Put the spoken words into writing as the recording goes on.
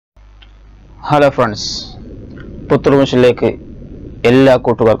Hello friends, പുത്തുറുമിഷിലേക്ക് എല്ലാ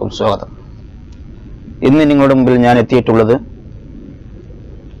കൂട്ടുകാർക്കും സ്വാഗതം. ഇന്ന് നിങ്ങളുടെ മുമ്പിൽ ഞാൻ എത്തിയിട്ടുള്ളത്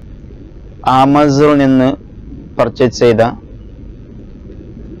ആമസോണിൽ നിന്ന് പർച്ചേസ് ചെയ്ത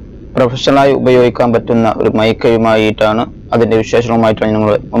പ്രൊഫഷണലായി ഉപയോഗിക്കാൻ പറ്റുന്ന ഒരു മൈക്കുമായിട്ടാണ്, അതിൻ്റെ വിശേഷങ്ങളുമായിട്ടാണ്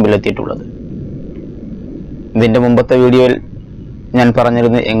നിങ്ങളുടെ മുമ്പിൽ എത്തിയിട്ടുള്ളത്. ഇതിൻ്റെ മുമ്പത്തെ വീഡിയോയിൽ ഞാൻ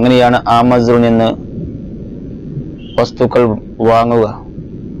പറഞ്ഞിരുന്നത് എങ്ങനെയാണ് ആമസോണിൽ നിന്ന് വസ്തുക്കൾ വാങ്ങുക,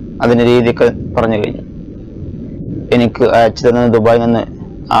 അതിൻ്റെ രീതിയൊക്കെ പറഞ്ഞു കഴിഞ്ഞു. എനിക്ക് അയച്ചു തന്നത് ദുബായിൽ നിന്ന്,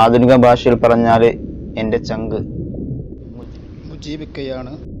 ആധുനിക ഭാഷയിൽ പറഞ്ഞാൽ എൻ്റെ ചങ്ക്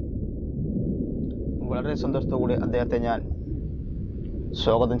മുജീബിക്കയാണ്. വളരെ സന്തോഷത്തോടെ അദ്ദേഹത്തെ ഞാൻ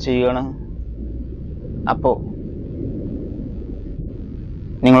സ്വാഗതം ചെയ്യുകയാണ്. അപ്പോൾ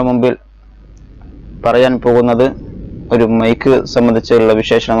നിങ്ങളുടെ മുമ്പിൽ പറയാൻ പോകുന്നത് ഒരു മൈക്ക് സംബന്ധിച്ചുള്ള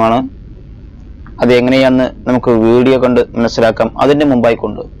വിശേഷമാണ്. അത് എങ്ങനെയാണെന്ന് നമുക്ക് വീഡിയോ കണ്ട് മനസ്സിലാക്കാം. അതിൻ്റെ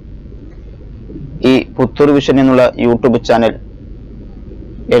മുമ്പായിക്കൊണ്ട് ഈ പുത്തൂർ വിഷൻ എന്നുള്ള യൂട്യൂബ് ചാനൽ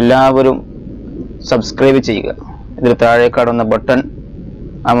എല്ലാവരും സബ്സ്ക്രൈബ് ചെയ്യുക. ഇതിൽ താഴെ കാണുന്ന ബട്ടൺ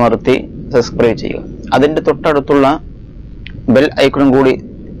അമർത്തി സബ്സ്ക്രൈബ് ചെയ്യുക. അതിൻ്റെ തൊട്ടടുത്തുള്ള ബെൽ ഐക്കണും കൂടി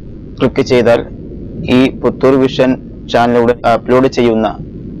ക്ലിക്ക് ചെയ്താൽ ഈ പുത്തൂർ വിഷൻ ചാനലിലൂടെ അപ്ലോഡ് ചെയ്യുന്ന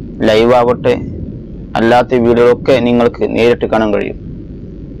ലൈവ് ആവട്ടെ അല്ലാത്ത വീഡിയോകളൊക്കെ നിങ്ങൾക്ക് നേരിട്ട് കാണാൻ കഴിയും.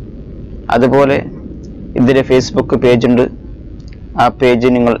 അതുപോലെ ഇതിൻ്റെ ഫേസ്ബുക്ക് പേജുണ്ട്. ആ പേജ്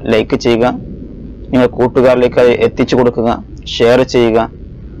നിങ്ങൾ ലൈക്ക് ചെയ്യുക, നിങ്ങൾ കൂട്ടുകാരിലേക്ക് അത് എത്തിച്ചു കൊടുക്കുക, ഷെയർ ചെയ്യുക.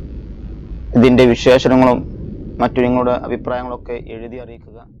 ഇതിൻ്റെ വിശേഷങ്ങളും മറ്റു നിങ്ങളുടെ അഭിപ്രായങ്ങളൊക്കെ എഴുതി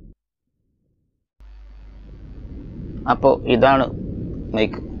അറിയിക്കുക. അപ്പോൾ ഇതാണ്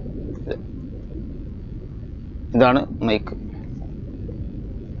മൈക്ക്. മൈക്ക്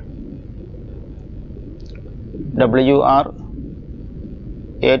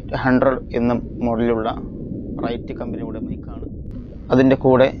WR800 എന്ന മോഡലിലുള്ള റൈറ്റ് കമ്പനിയുടെ മൈക്കാണ്. അതിൻ്റെ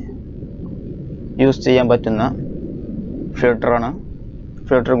കൂടെ യൂസ് ചെയ്യാൻ പറ്റുന്ന ഫിൽറ്ററാണ്.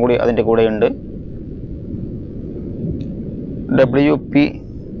 ഫിൽറ്ററും കൂടി അതിൻ്റെ കൂടെയുണ്ട്.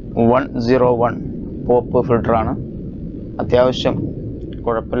 WP101 pop ഫിൽറ്ററാണ്. അത്യാവശ്യം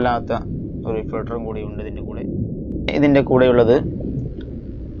കുഴപ്പമില്ലാത്ത ഒരു ഫിൽറ്ററും കൂടി ഉണ്ട് ഇതിൻ്റെ കൂടെ. ഇതിൻ്റെ കൂടെയുള്ളത്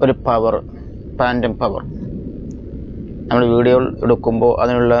ഒരു പവർ, പാൻറ്റം പവർ. നമ്മൾ വീഡിയോ എടുക്കുമ്പോൾ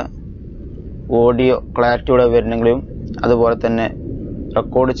അതിനുള്ള ഓഡിയോ ക്ലാരിറ്റിയോടെ വരണമെങ്കിലും, അതുപോലെ തന്നെ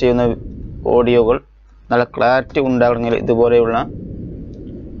റെക്കോർഡ് ചെയ്യുന്ന ഓഡിയോകൾ നല്ല ക്ലാരിറ്റി ഉണ്ടാകണമെങ്കിൽ ഇതുപോലെയുള്ള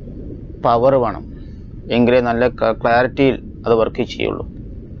പവർ വേണം. എങ്കിലേ നല്ല ക്ലാരിറ്റിയിൽ അത് വർക്ക് ചെയ്യുള്ളൂ.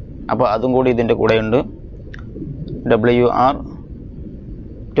 അപ്പോൾ അതും കൂടി ഇതിൻ്റെ കൂടെയുണ്ട്.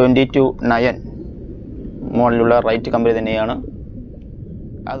 WR229 മോഡലുള്ള റൈറ്റ് കമ്പനി തന്നെയാണ്.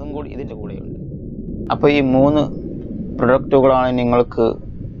 അതും കൂടി ഇതിൻ്റെ കൂടെയുണ്ട്. അപ്പോൾ ഈ 3 പ്രൊഡക്റ്റുകളാണ് നിങ്ങൾക്ക്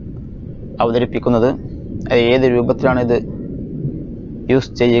അവതരിപ്പിക്കുന്നത്. ഏത് രൂപത്തിലാണ് ഇത്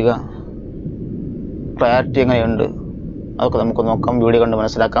യൂസ് ചെയ്യുക, ക്ലാരിറ്റി എങ്ങനെയുണ്ട്, അതൊക്കെ നമുക്ക് നോക്കാം, വീഡിയോ കണ്ട്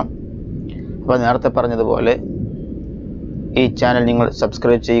മനസ്സിലാക്കാം. അപ്പോൾ നേരത്തെ പറഞ്ഞതുപോലെ ഈ ചാനൽ നിങ്ങൾ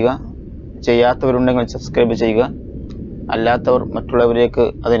സബ്സ്ക്രൈബ് ചെയ്യുക. ചെയ്യാത്തവരുണ്ടെങ്കിൽ സബ്സ്ക്രൈബ് ചെയ്യുക. അല്ലാത്തവർ മറ്റുള്ളവരിലേക്ക്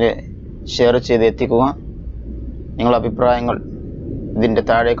അതിനെ ഷെയർ ചെയ്ത് എത്തിക്കുക. നിങ്ങളുടെ അഭിപ്രായങ്ങൾ ഇതിൻ്റെ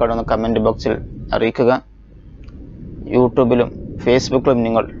താഴെ കാണുന്ന കമൻറ്റ് ബോക്സിൽ അറിയിക്കുക. യൂട്യൂബിലും ഫേസ്ബുക്കിലും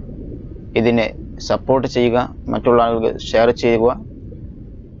നിങ്ങൾ ഇതിനെ സപ്പോർട്ട് ചെയ്യുക, മറ്റുള്ള ആളുകൾക്ക് ഷെയർ ചെയ്യുക.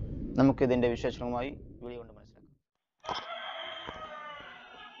 നമുക്കിതിൻ്റെ വിശേഷങ്ങളുമായി വീഡിയോ കൊണ്ട് മനസ്സിലാക്കാം.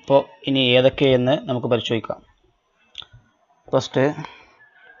 അപ്പോൾ ഇനി ഏതൊക്കെയെന്ന് നമുക്ക് പരിശോധിക്കാം. ഫസ്റ്റ്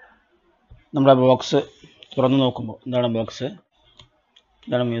നമ്മുടെ ബോക്സ് തുറന്നു നോക്കുമ്പോൾ ഇതാണ് ബോക്സ്.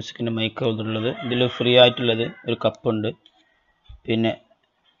 ഇതാണ് മ്യൂസിക്കിൻ്റെ മൈക്ക് ഉള്ളത്. ഇതിൽ ഫ്രീ ആയിട്ടുള്ളത് ഒരു കപ്പുണ്ട്, പിന്നെ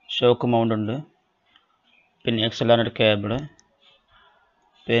ഷോക്ക് മൗണ്ട് ഉണ്ട്, പിന്നെ XLR കേബിള്,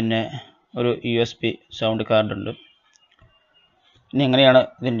 പിന്നെ ഒരു USB സൗണ്ട് കാർഡ് ഉണ്ട്. ഇനി എങ്ങനെയാണ്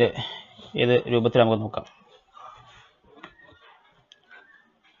ഇതിൻ്റെ ഏത് രൂപത്തിൽ നമുക്ക് നോക്കാം.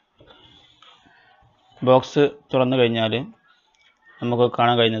 ബോക്സ് തുറന്നു കഴിഞ്ഞാൽ നമുക്ക്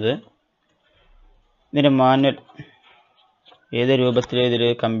കാണാൻ കഴിയുന്നത് ഇതിൻ്റെ മാനുവൽ, ഏത് രൂപത്തിൽ ഇതിൽ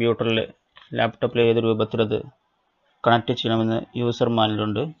കമ്പ്യൂട്ടറിൽ, ലാപ്ടോപ്പിൽ ഏത് രൂപത്തിലത് കണക്ട് ചെയ്യണമെന്ന് യൂസർ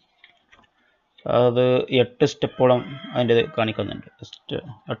മാനുവലുണ്ട്. അത് 8 സ്റ്റെപ്പോളം അതിൻ്റെ കാണിക്കുന്നുണ്ട്, 8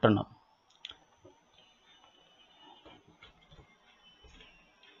 എണ്ണം.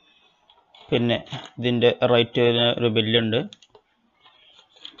 പിന്നെ ഇതിൻ്റെ റൈറ്റ് ഒരു ബെല്ലുണ്ട്.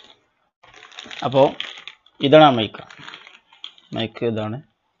 അപ്പോൾ ഇതാണ് ആ മൈക്ക്. ഇതാണ്.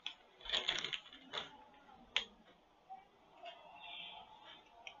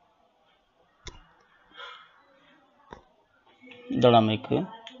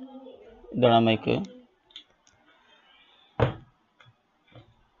 ഇതാണ് മൈക്ക്.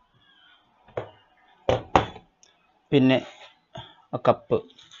 പിന്നെ കപ്പ്,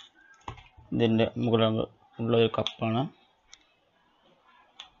 ഇതിൻ്റെ മുകളിലുള്ള ഒരു കപ്പാണ്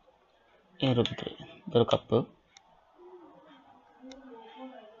ഈ രൂപത്തിൽ. ഇതൊരു കപ്പ്.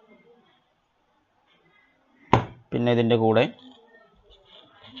 പിന്നെ ഇതിൻ്റെ കൂടെ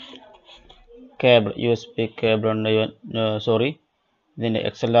കേബിൾ, USB കേബിൾ ഉണ്ട്. ഇതിൻ്റെ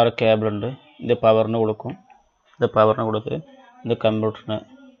XLR കേബിൾ ഉണ്ട്. ഇത് പവറിന് കൊടുക്കും. ഇത് പവറിന് കൊടുത്ത് ഇത് കമ്പ്യൂട്ടറിന്,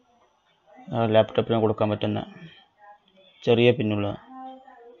 ലാപ്ടോപ്പിന് കൊടുക്കാൻ പറ്റുന്ന ചെറിയ പിന്നുള്ള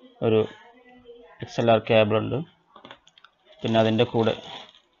ഒരു XLR കേബിൾ ഉണ്ട്. പിന്നെ അതിൻ്റെ കൂടെ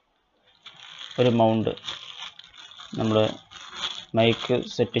ഒരു മൗണ്ട്, നമ്മൾ മൈക്ക്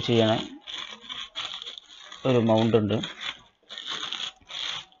സെറ്റ് ചെയ്യണ ഒരു മൗണ്ട് ഉണ്ട്.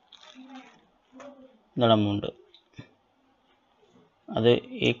 ഇതാണ് മൗണ്ട്. അത്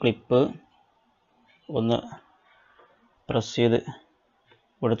ഈ ക്ലിപ്പ് ഒന്ന് പ്രസ് ചെയ്ത്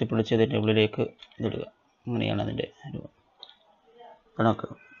പിടിച്ച് ഇതിൻ്റെ ഉള്ളിലേക്ക് ഇതിടുക. അങ്ങനെയാണ് അതിൻ്റെ കണക്ക്.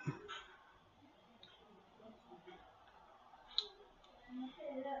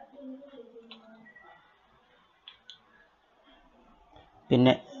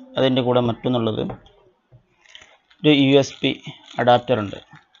 പിന്നെ അതിൻ്റെ കൂടെ മറ്റൊന്നുള്ളത് ഒരു USB അഡാപ്റ്റർ ഉണ്ട്.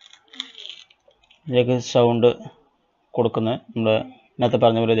 ഇതിലേക്ക് സൗണ്ട് കൊടുക്കുന്ന, നമ്മൾ നേരത്തെ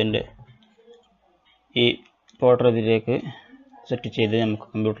പറഞ്ഞ പോലെ ഇതിൻ്റെ ഈ പോർട്ടർ ഇതിലേക്ക് സെറ്റ് ചെയ്ത് നമുക്ക്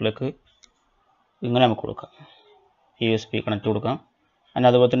കമ്പ്യൂട്ടറിലേക്ക് ഇങ്ങനെ നമുക്ക് കൊടുക്കാം. USB കണക്ട് കൊടുക്കാം. അതിന്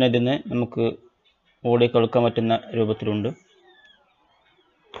അതുപോലെ തന്നെ ഇതിന് നമുക്ക് ഓടി കേൾക്കാൻ പറ്റുന്ന രൂപത്തിലുണ്ട്.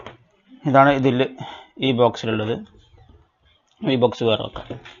 ഇതാണ് ഇതിൽ ഈ ബോക്സിലുള്ളത്. ഈ ബോക്സ് വേറെ വെക്കാം.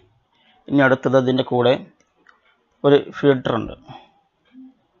 ഇനി അടുത്തത് അതിൻ്റെ കൂടെ ഒരു ഫിൽറ്റർ ഉണ്ട്.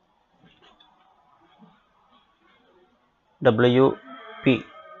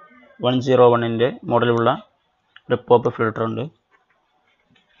 WP101ൻ്റെ മോഡലുള്ള ഒരു പോപ്പ് ഫിൽറ്റർ ഉണ്ട്.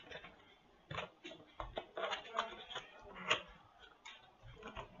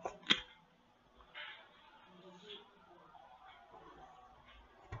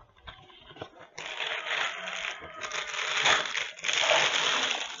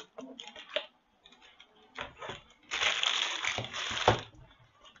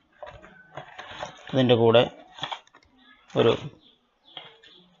 അതിൻ്റെ കൂടെ ഒരു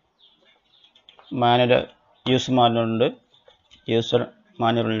യൂസർ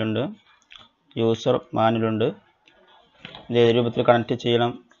മാനുവലുണ്ട്. ഇത് ഏത് രൂപത്തിൽ കണക്ട്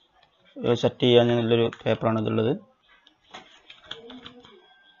ചെയ്യണം, സെറ്റ് ചെയ്യാനുള്ളൊരു പേപ്പറാണ് ഇതുള്ളത്.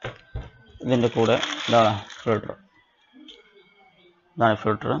 ഇതിൻ്റെ കൂടെ ഇതാണ്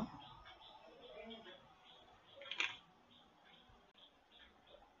ഫിൽട്ടർ.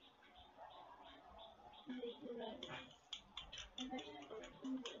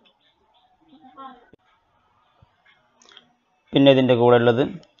 പിന്നെ ഇതിൻ്റെ കൂടെ ഉള്ളത്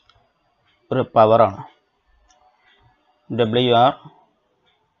ഒരു പവറാണ്.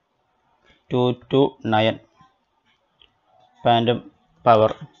 WR229 പാൻറ്റും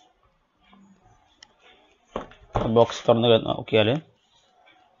പവർ. ബോക്സ് തുറന്ന് നോക്കിയാൽ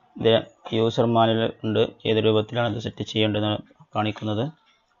ഇത് യൂസർ മാനുവൽ ഉണ്ട്. ഏത് രൂപത്തിലാണ് ഇത് സെറ്റ് ചെയ്യേണ്ടതെന്ന് കാണിക്കുന്നത്.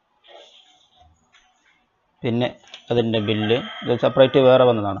 പിന്നെ അതിൻ്റെ ബില്ല്, ഇത് സെപ്പറേറ്റ് വേറെ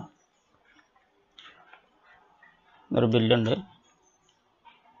വന്നതാണ്. ഒരു ബില്ലുണ്ട്.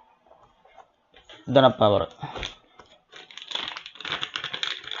 ഇതാണ് പവർ.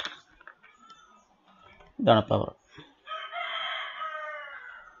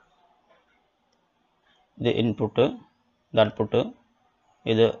 ഇത് ഇൻപുട്ട്, ഇത് ഔട്ട്പുട്ട്,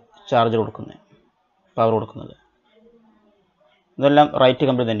 ഇത് ചാർജർ കൊടുക്കുന്നത്, പവർ കൊടുക്കുന്നത്. ഇതെല്ലാം റൈറ്റ്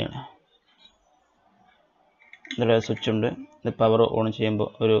കമ്പനി തന്നെയാണ്. ഇതിൽ സ്വിച്ച് ഉണ്ട്. ഇത് പവർ ഓൺ ചെയ്യുമ്പോൾ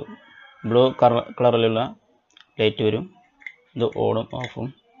ഒരു ബ്ലൂ കളറിലുള്ള ലൈറ്റ് വരും. ഇത് ഓണും ഓഫും.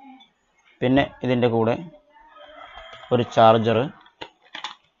 പിന്നെ ഇതിൻ്റെ കൂടെ ഒരു ചാർജർ,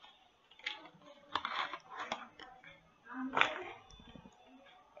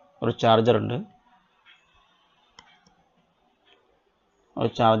 ഉണ്ട്.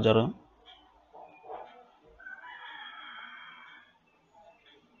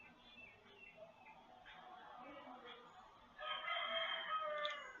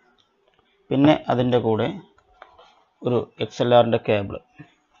 പിന്നെ അതിൻ്റെ കൂടെ ഒരു XLRൻ്റെ കേബിൾ.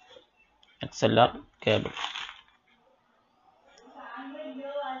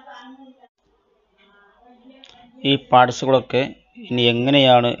 ഈ പാർട്സുകളൊക്കെ ഇനി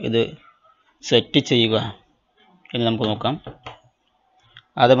എങ്ങനെയാണ് ഇത് സെറ്റ് ചെയ്യുക എന്ന് നമുക്ക് നോക്കാം.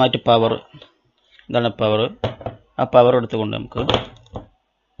 ആദ്യമായിട്ട് പവർ, ഇതാണ് പവർ. ആ പവർ എടുത്തുകൊണ്ട് നമുക്ക്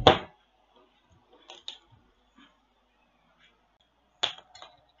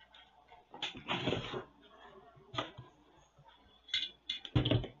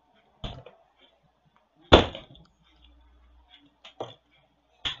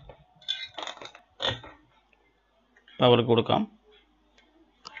പവർ കൊടുക്കാം.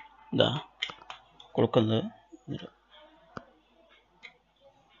 ഇതാ കൊടുക്കുന്നത്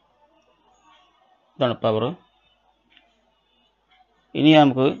ഇതാണ് പവർ. ഇനി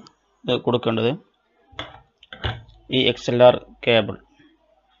നമുക്ക് ഇത് കൊടുക്കേണ്ടത് ഈ XLR കേബിൾ.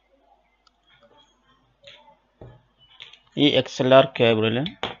 ഈ XLR കേബിളിൽ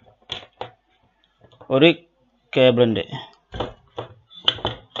ഒരു കേബിളിൻ്റെ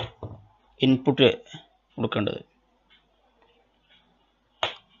ഇൻപുട്ട് കൊടുക്കേണ്ടത്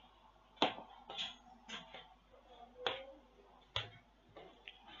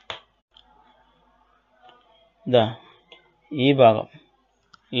ഇതാ ഈ ഭാഗം.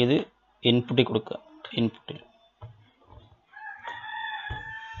 ഇത് ഇൻപുട്ടിൽ കൊടുക്കുക.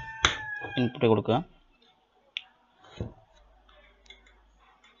 ഇൻപുട്ട് കൊടുക്കുക.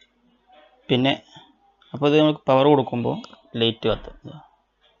 പിന്നെ അപ്പോൾ ഇത് നമുക്ക് പവർ കൊടുക്കുമ്പോൾ ലൈറ്റ് കത്തും.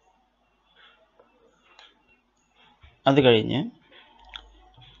 അത് കഴിഞ്ഞ്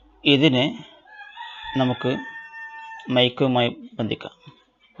ഇതിനെ നമുക്ക് മൈക്കുമായി ബന്ധിക്കാം.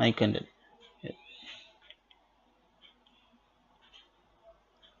 മൈക്കിൻ്റെ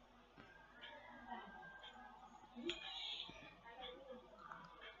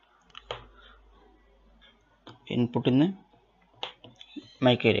ഇൻപുട്ടിൽ നിന്ന്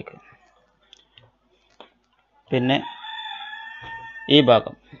മൈക്കയിലേക്ക്. പിന്നെ ഈ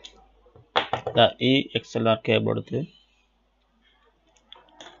ഭാഗം ഈ XLR കേബിൾ എടുത്ത്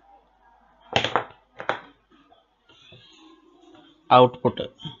ഔട്ട്പുട്ട്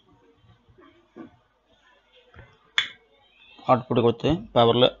കൊടുത്ത്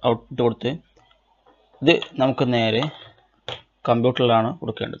പവറിൽ ഔട്ട്പുട്ട് കൊടുത്ത് ഇത് നമുക്ക് നേരെ കമ്പ്യൂട്ടറിലാണ്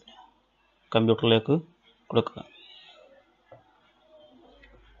കൊടുക്കേണ്ടത്. കമ്പ്യൂട്ടറിലേക്ക് കൊടുക്കുക.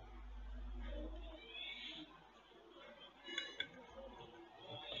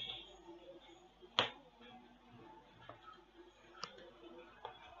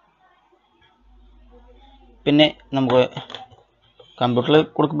 പിന്നെ നമുക്ക് കമ്പ്യൂട്ടറിൽ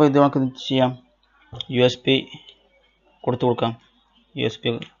കൊടുക്കുമ്പോൾ ഇത് നമുക്ക് ചെയ്യാം. USB കൊടുക്കാം. USB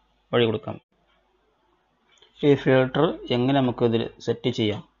വഴി കൊടുക്കാം. ഈ ഫിൽട്ടർ എങ്ങനെ നമുക്ക് ഇതിൽ സെറ്റ്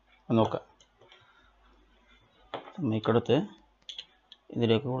ചെയ്യാം എന്ന് നോക്കാം. മൈക്കെടുത്ത്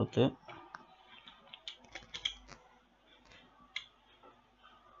ഇതിലേക്ക് കൊടുത്ത്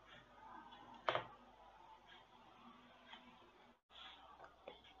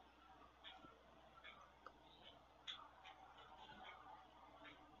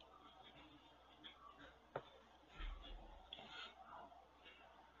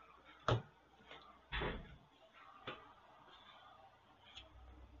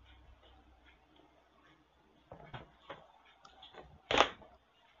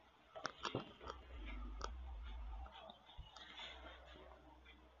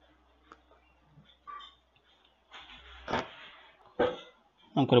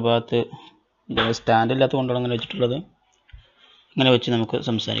നമുക്കൊരു ഭാഗത്ത് സ്റ്റാൻഡ് ഇല്ലാത്ത കൊണ്ടാണ് അങ്ങനെ വെച്ചിട്ടുള്ളത്. ഇങ്ങനെ വെച്ച് നമുക്ക്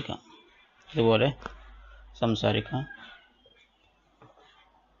സംസാരിക്കാം. ഇതുപോലെ സംസാരിക്കാം.